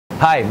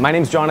Hi, my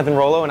name's Jonathan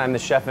Rollo and I'm the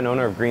chef and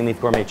owner of Greenleaf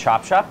Gourmet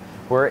Chop Shop.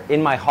 We're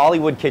in my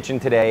Hollywood kitchen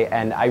today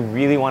and I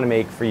really want to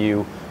make for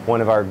you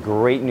one of our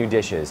great new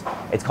dishes.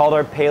 It's called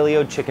our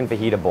Paleo Chicken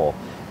Fajita Bowl.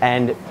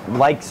 And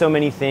like so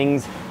many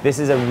things, this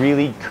is a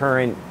really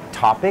current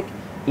topic.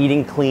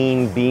 Eating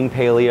clean, being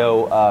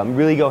paleo,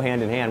 really go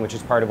hand in hand, which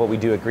is part of what we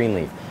do at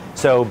Greenleaf.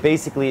 So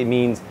basically it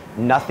means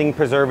nothing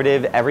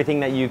preservative,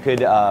 everything that you could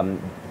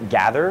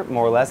gather,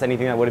 more or less,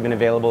 anything that would have been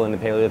available in the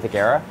Paleolithic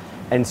era.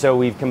 And so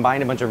we've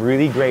combined a bunch of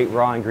really great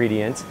raw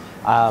ingredients.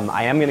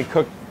 I am going to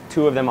cook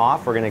two of them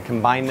off. We're going to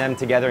combine them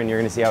together and you're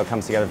going to see how it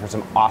comes together for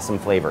some awesome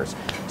flavors.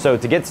 So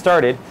to get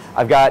started,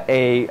 I've got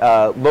a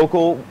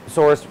local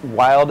sourced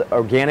wild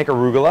organic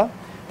arugula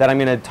that I'm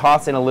going to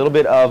toss in a little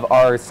bit of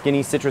our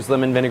skinny citrus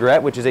lemon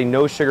vinaigrette, which is a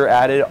no sugar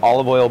added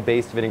olive oil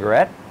based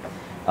vinaigrette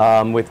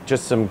with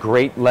just some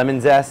great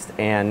lemon zest,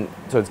 and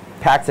so it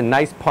packs a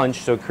nice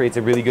punch, so it creates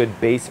a really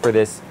good base for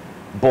this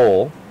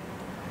bowl.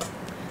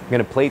 I'm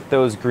going to plate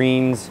those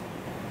greens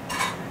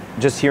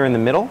just here in the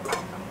middle,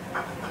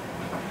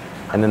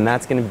 and then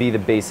that's going to be the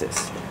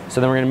basis.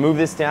 So then we're going to move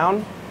this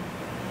down,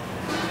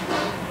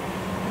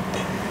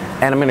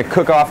 and I'm going to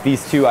cook off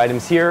these two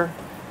items here.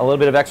 A little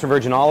bit of extra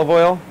virgin olive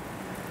oil.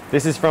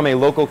 This is from a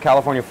local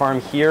California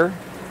farm here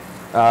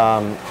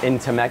in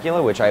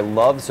Temecula, which I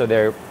love, so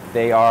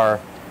they are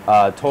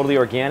totally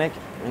organic.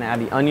 I'm going to add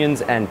the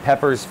onions and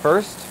peppers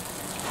first.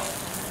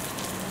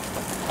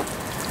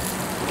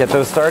 Get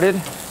those started.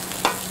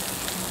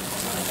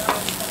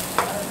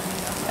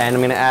 And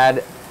I'm going to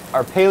add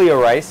our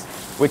paleo rice,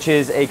 which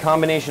is a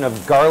combination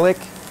of garlic,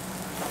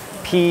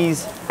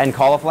 peas, and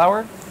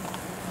cauliflower.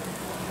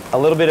 A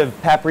little bit of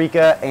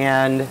paprika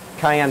and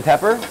cayenne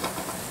pepper.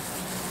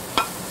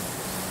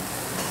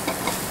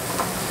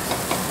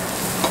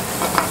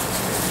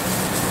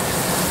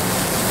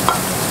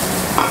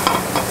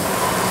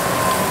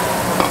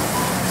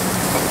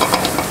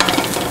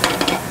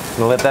 I'm going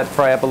to let that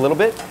fry up a little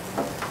bit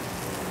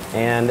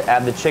and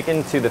add the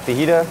chicken to the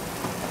fajita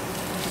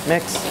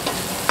mix.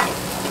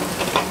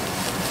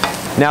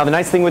 Now the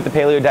nice thing with the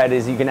paleo diet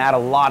is you can add a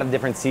lot of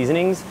different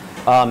seasonings.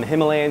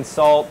 Himalayan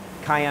salt,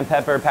 cayenne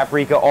pepper,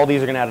 paprika, all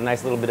these are going to add a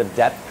nice little bit of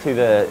depth to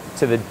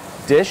the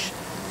dish.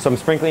 So I'm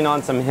sprinkling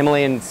on some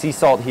Himalayan sea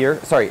salt here,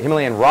 sorry,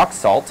 Himalayan rock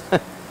salt.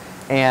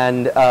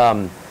 And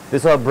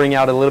this will bring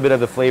out a little bit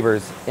of the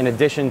flavors in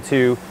addition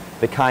to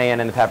the cayenne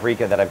and the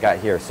paprika that I've got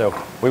here. So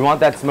we want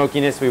that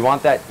smokiness, we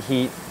want that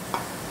heat,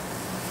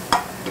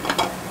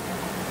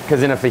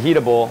 because in a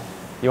fajita bowl,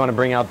 you want to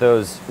bring out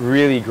those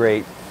really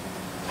great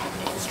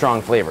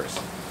strong flavors.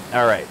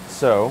 All right,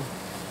 so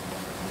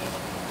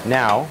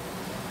now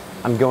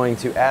I'm going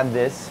to add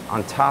this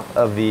on top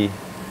of the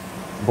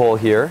bowl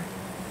here.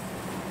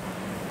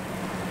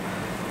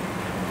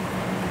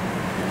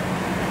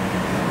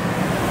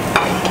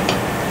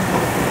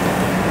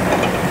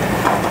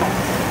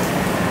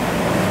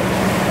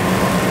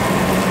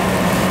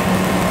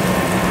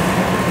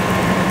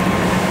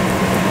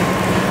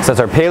 So that's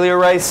our paleo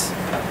rice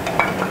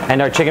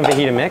and our chicken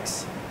fajita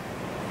mix.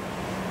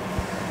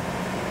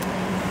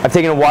 I've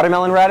taken a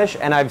watermelon radish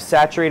and I've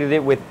saturated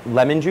it with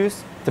lemon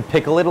juice to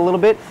pickle it a little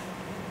bit,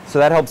 so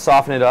that helps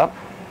soften it up.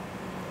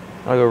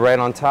 I'll go right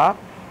on top.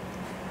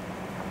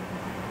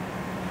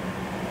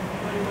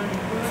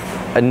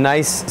 A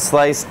nice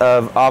slice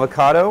of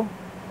avocado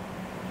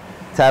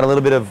to add a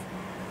little bit of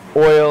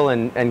oil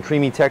and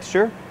creamy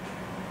texture.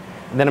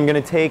 And then I'm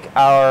going to take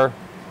our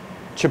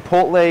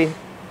chipotle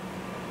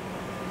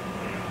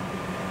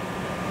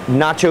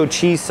nacho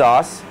cheese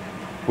sauce,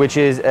 which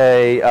is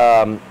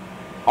a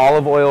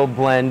olive oil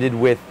blended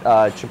with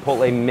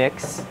chipotle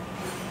mix,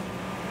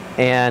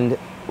 and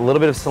a little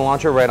bit of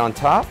cilantro right on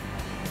top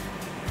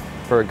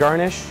for a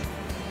garnish.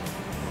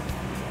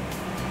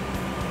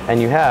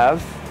 And you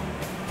have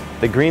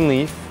the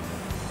Greenleaf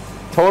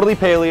totally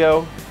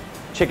paleo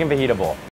chicken fajita bowl.